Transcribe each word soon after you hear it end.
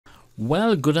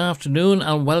Well, good afternoon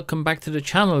and welcome back to the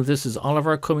channel. This is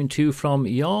Oliver coming to you from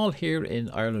y'all here in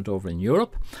Ireland over in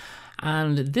Europe.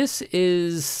 And this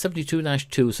is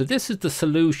 72-2. So this is the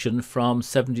solution from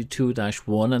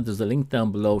 72-1, and there's a link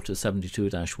down below to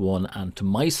 72-1 and to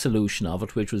my solution of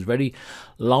it, which was very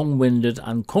long-winded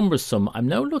and cumbersome. I'm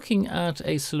now looking at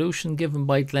a solution given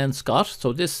by Glenn Scott.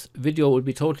 So this video will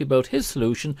be totally about his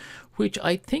solution, which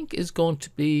I think is going to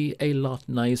be a lot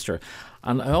nicer.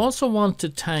 And I also want to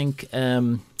thank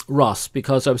Ross,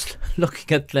 because I was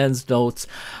looking at Glenn's notes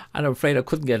and I'm afraid I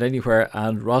couldn't get anywhere,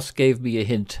 and Ross gave me a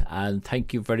hint, and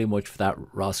thank you very much for that,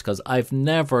 Ross, because I've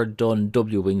never done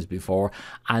W-wings before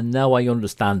and now I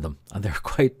understand them and they're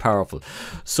quite powerful.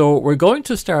 So we're going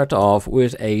to start off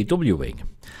with a W-wing,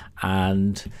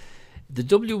 and the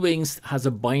W-wings has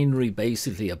a binary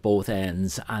basically at both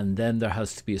ends, and then there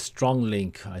has to be a strong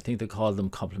link. I think they call them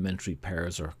complementary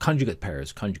pairs or conjugate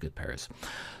pairs.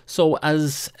 So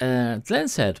as Glenn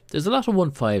said, there's a lot of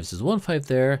 1-5s. There's 1-5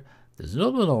 there, there's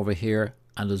another one over here,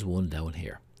 and there's one down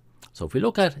here. So if we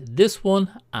look at this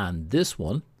one, and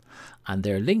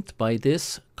they're linked by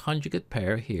this conjugate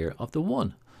pair here of the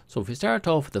 1. So if we start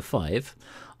off with the 5,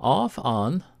 off,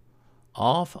 on,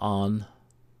 off, on,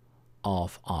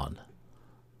 off, on.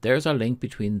 There's our link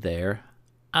between there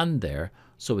and there,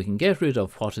 so we can get rid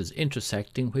of what is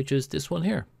intersecting, which is this one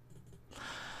here.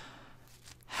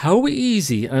 How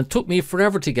easy, and it took me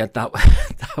forever to get that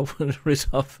one rid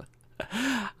of.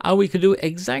 And we can do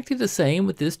exactly the same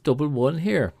with this double 1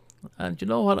 here. And you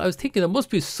know what, I was thinking there must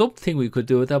be something we could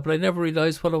do with that, but I never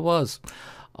realized what it was.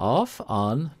 Off,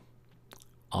 on,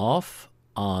 off,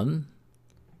 on,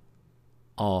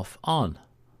 off, on.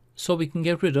 So we can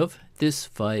get rid of this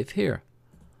 5 here.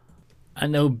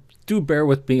 And now, do bear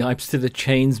with me, I'm still a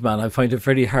chains man. I find it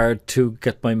very hard to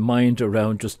get my mind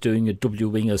around just doing a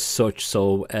W-wing as such.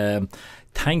 So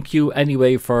thank you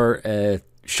anyway for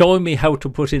showing me how to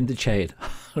put in the chain.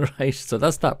 Right, so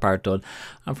that's that part done.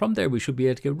 And from there we should be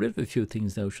able to get rid of a few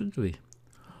things now, shouldn't we?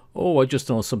 Oh, I just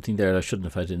know something there I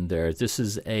shouldn't have had in there. This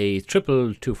is a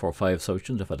triple 2, 4, 5, so I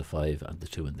shouldn't have had a 5 and the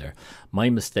 2 in there. My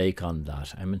mistake on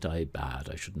that. I meant I bad.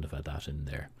 I shouldn't have had that in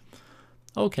there.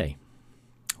 Okay.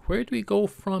 Where do we go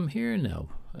from here now?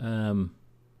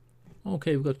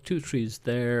 Okay, we've got 2 3s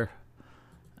there,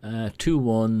 2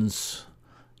 1s.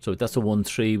 So that's a 1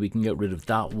 3. We can get rid of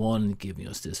that one, giving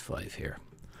us this 5 here.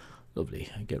 Lovely.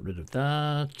 I get rid of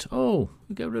that. Oh,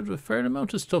 we get rid of a fair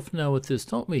amount of stuff now with this,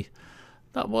 don't we?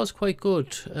 That was quite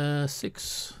good.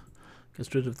 6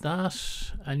 gets rid of that.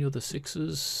 Any other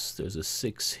 6s? There's a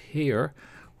 6 here,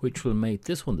 which will make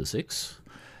this one the 6.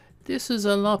 This is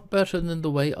a lot better than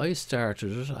the way I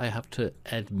started it, I have to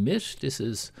admit. This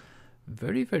is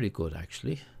very, very good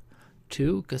actually.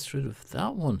 2 gets rid of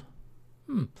that one,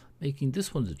 making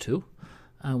this one the 2.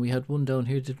 And we had one down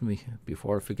here, didn't we,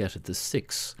 before I forget it, the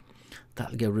 6.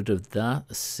 That'll get rid of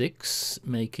that 6,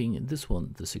 making this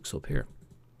one the 6 up here.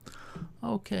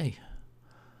 Okay.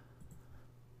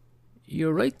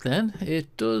 You're right then,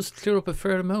 it does clear up a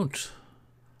fair amount.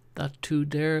 That 2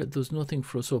 there, there's nothing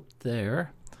for us up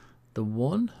there. The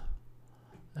 1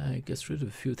 gets rid of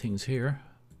a few things here.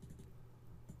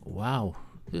 Wow,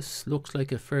 this looks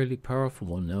like a fairly powerful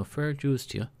one now. Fair dues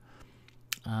to you.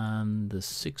 And the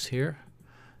 6 here,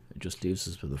 it just leaves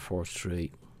us with a 4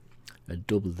 3. A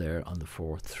double there on the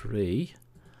 4 3.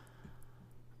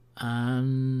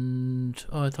 And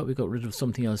oh, I thought we got rid of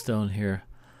something else down here.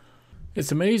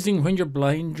 It's amazing when you're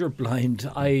blind, you're blind.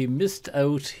 I missed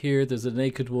out here. There's a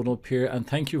naked one up here, and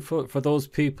thank you for those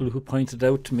people who pointed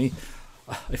out to me.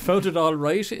 I found it all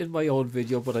right in my own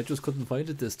video, but I just couldn't find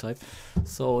it this time.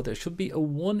 So there should be a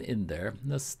 1 in there.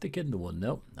 Let's stick in the 1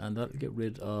 now, and that'll get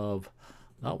rid of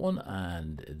that one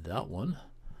and that one.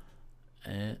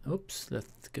 Oops,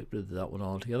 let's get rid of that one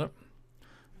altogether.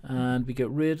 And we get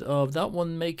rid of that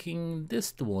one, making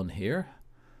this the 1 here.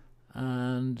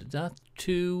 And that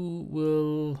 2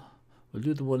 we'll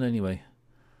do the 1 anyway.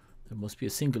 There must be a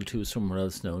single 2 somewhere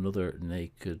else now. Another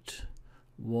naked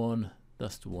 1.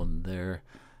 That's the 1 there.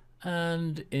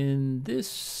 And in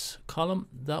this column,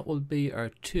 that will be our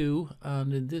 2.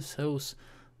 And in this house,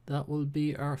 that will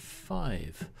be our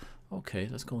 5. Okay,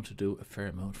 that's going to do a fair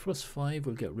amount. For us 5,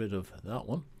 we'll get rid of that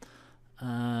one.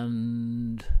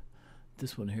 And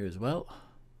this one here as well.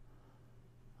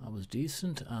 That was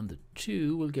decent. And the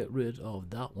 2 will get rid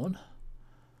of that one.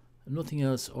 Nothing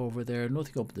else over there.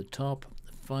 Nothing up at the top.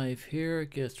 The 5 here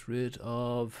gets rid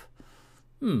of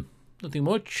nothing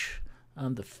much.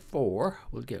 And the 4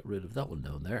 will get rid of that one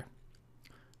down there.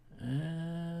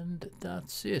 And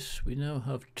that's it. We now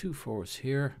have 2 4s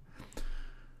here.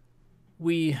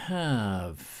 we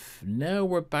have, now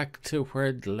we're back to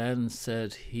where Glenn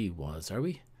said he was, are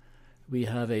we? We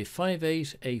have a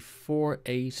 5-8, a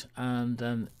 4-8, and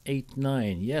an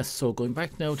 8-9. Yes, so going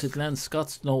back now to Glenn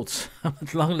Scott's notes. I'm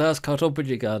at long last caught up with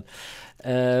you, God.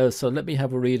 So let me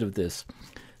have a read of this.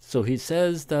 So he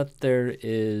says that there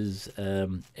is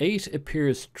 8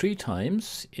 appears 3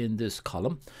 times in this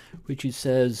column, which he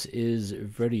says is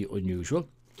very unusual.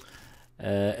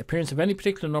 Appearance of any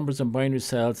particular numbers and binary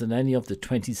cells in any of the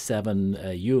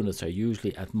 27 units are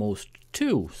usually at most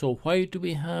 2. So why do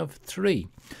we have 3?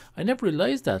 I never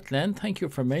realized that, Glenn. Thank you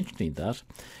for mentioning that.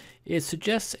 It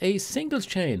suggests a singles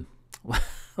chain.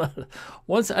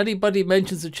 Once anybody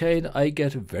mentions a chain, I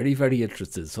get very, very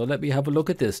interested. So let me have a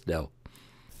look at this now.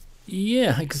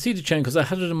 Yeah, I can see the chain because I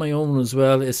had it in my own as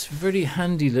well. It's a very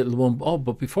handy little one. Oh,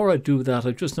 but before I do that,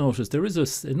 I've just noticed there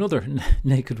is another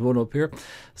naked one up here.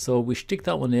 So we stick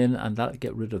that one in and that'll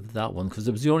get rid of that one because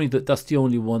it was that's the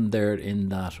only one there in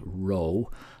that row.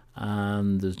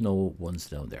 And there's no ones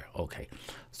down there. Okay,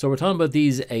 so we're talking about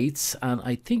these 8s, and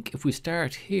I think if we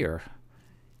start here,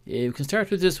 we can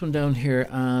start with this one down here,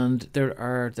 and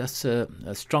that's a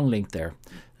strong link there.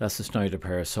 That's the Snyder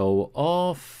pair. So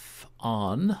off,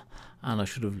 on, and I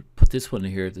should have put this one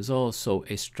here. There's also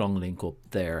a strong link up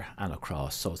there and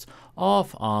across. So it's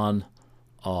off, on,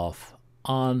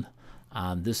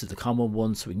 and this is the common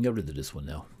one, so we can get rid of this one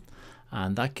now.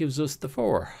 And that gives us the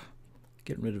 4.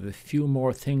 Getting rid of a few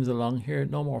more things along here.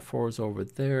 No more 4s over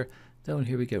there. Down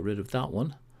here we get rid of that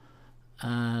one.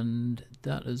 And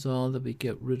that is all that we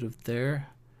get rid of there.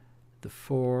 The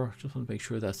 4. Just want to make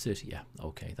sure that's it. Yeah,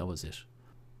 okay, that was it.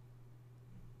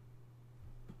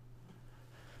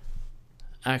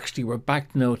 Actually, we're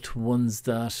back now to ones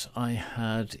that I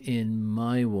had in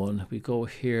my one. We go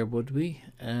here, would we?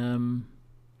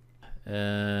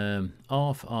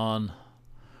 Off, on.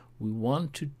 We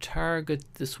want to target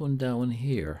this one down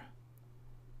here,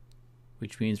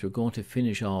 which means we're going to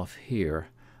finish off here,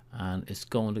 and it's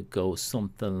going to go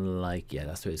something like, yeah,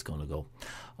 that's where it's going to go.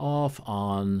 Off,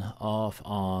 on, off,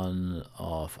 on,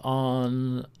 off,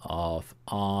 on, off,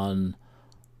 on,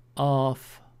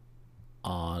 off,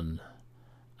 on,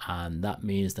 and that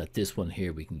means that this one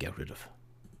here we can get rid of.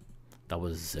 That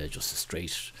was just a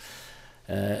straight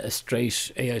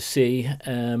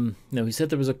AIC. Now he said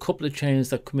there was a couple of chains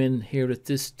that come in here at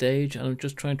this stage, and I'm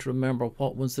just trying to remember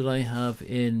what ones did I have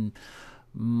in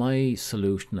my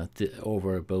solution at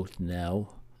over about now.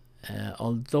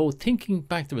 Although thinking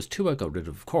back, there was 2 I got rid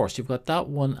of. Of course, you've got that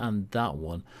one and that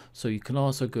one, so you can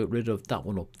also get rid of that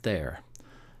one up there.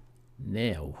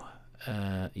 Now,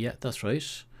 yeah, that's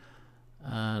right.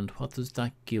 And what does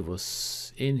that give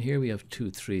us? In here we have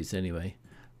 2 3s anyway.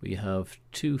 We have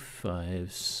 2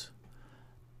 5s.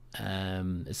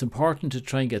 It's important to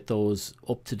try and get those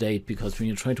up to date, because when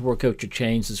you're trying to work out your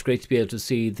chains, it's great to be able to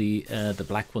see the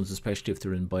black ones, especially if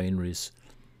they're in binaries.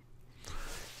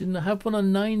 Didn't I have one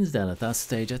on 9s then at that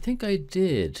stage? I think I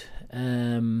did.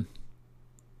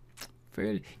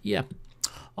 Yeah.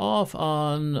 Off,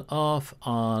 on, off,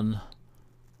 on,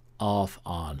 off,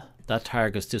 on. That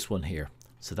targets this one here.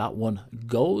 So that one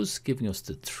goes, giving us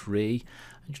the 3.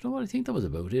 And you know what? I think that was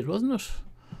about it, wasn't it?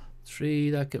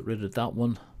 3, that get rid of that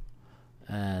one.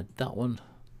 That one.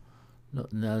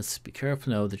 Nothing else. Be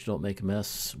careful now that you don't make a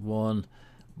mess. 1,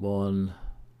 1.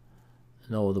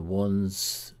 No, the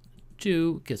 1s.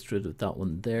 2 gets rid of that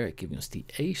one there, giving us the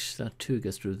 8. That 2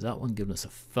 gets rid of that one, giving us a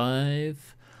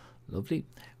 5. Lovely.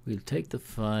 We'll take the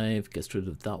 5, gets rid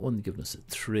of that one, giving us a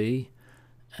 3.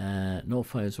 No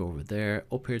 5s over there.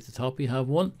 Up here at the top we have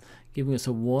 1, giving us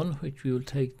a 1, which we will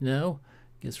take now.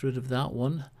 Gets rid of that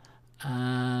one,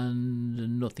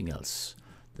 and nothing else.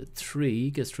 The 3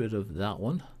 gets rid of that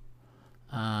one,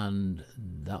 and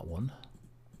that one,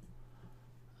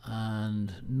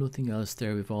 and nothing else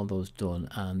there. We've all those done,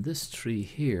 and this 3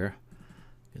 here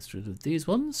gets rid of these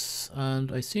ones,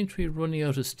 and I seem to be running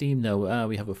out of steam now.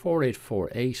 We have a 4 8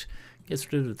 4 8,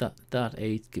 gets rid of that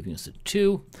 8, giving us a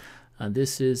 2, and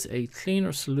this is a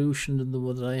cleaner solution than the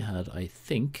one that I had, I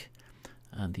think.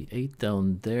 And the 8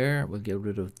 down there, we'll get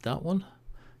rid of that one,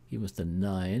 give us the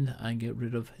 9, and get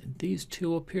rid of these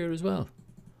 2 up here as well.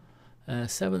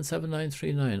 7 7 9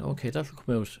 3 9. Okay, that'll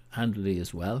come out handily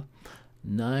as well.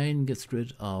 9 gets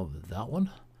rid of that one.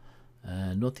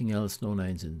 Nothing else, no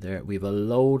 9s in there. We have a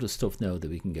load of stuff now that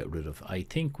we can get rid of. I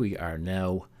think we are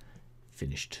now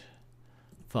finished.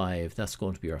 5, that's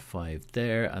going to be our 5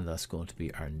 there, and that's going to be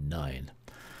our 9.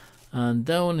 And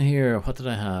down here, what did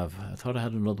I have? I thought I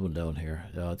had another one down here.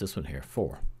 This one here,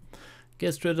 4.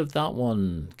 Gets rid of that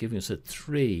one, giving us a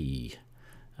 3.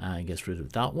 And gets rid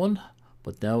of that one.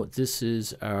 But now this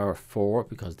is our 4,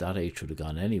 because that 8 should have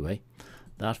gone anyway.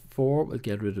 That 4 will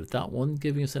get rid of that one,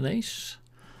 giving us an 8.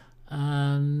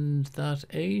 And that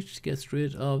 8 gets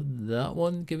rid of that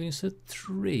one, giving us a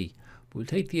 3. We'll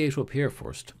take the 8 up here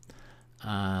first.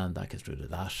 And that gets rid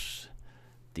of that.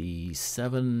 The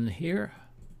 7 here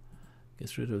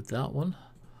gets rid of that one,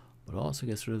 but also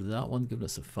gets rid of that one, giving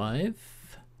us a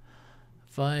 5.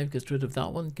 5 gets rid of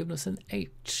that one, giving us an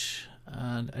 8.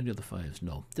 And any other 5s?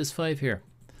 No. This 5 here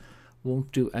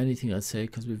won't do anything, I'd say,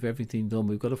 because we've everything done.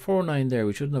 We've got a 4, 9 there.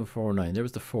 We shouldn't have a 4, 9. There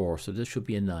was the 4, so this should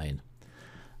be a 9.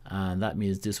 And that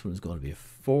means this one is going to be a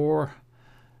 4.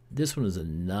 This one is a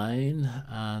 9.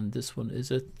 And this one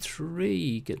is a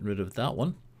 3. Getting rid of that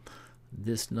one.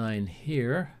 This 9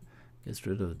 here gets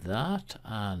rid of that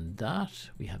and that.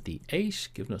 We have the 8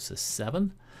 giving us a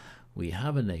 7. We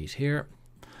have an 8 here.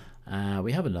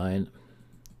 We have a 9.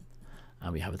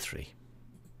 And we have a 3.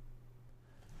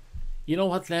 You know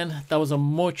what, Len? That was a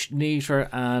much neater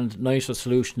and nicer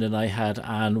solution than I had,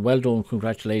 and well done.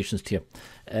 Congratulations to you.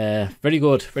 Very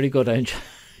good, very good. I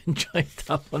enjoyed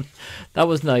that one. That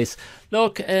was nice.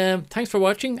 Look, thanks for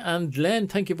watching, and Len,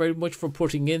 thank you very much for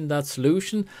putting in that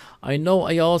solution. I know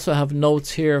I also have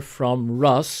notes here from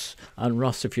Ross, and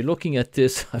Ross, if you're looking at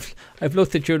this, I've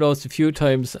looked at your notes a few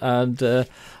times, and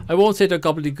I won't say they're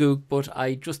gobbledygook, but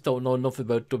I just don't know enough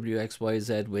about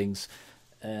WXYZ wings.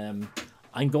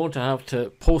 I'm going to have to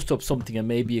post up something, and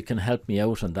maybe you can help me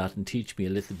out on that and teach me a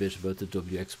little bit about the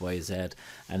WXYZ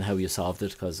and how you solved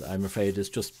it, because I'm afraid it's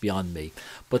just beyond me.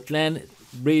 But Len,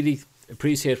 really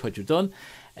appreciate what you've done.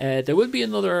 There will be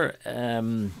another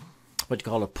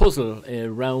puzzle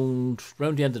around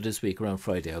the end of this week, around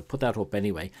Friday. I'll put that up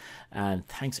anyway. And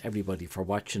thanks everybody for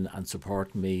watching and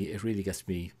supporting me. It really gets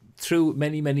me through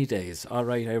many days. All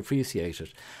right, I appreciate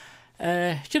it.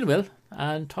 Chin will,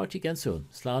 and talk to you again soon.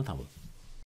 Slán Tamil.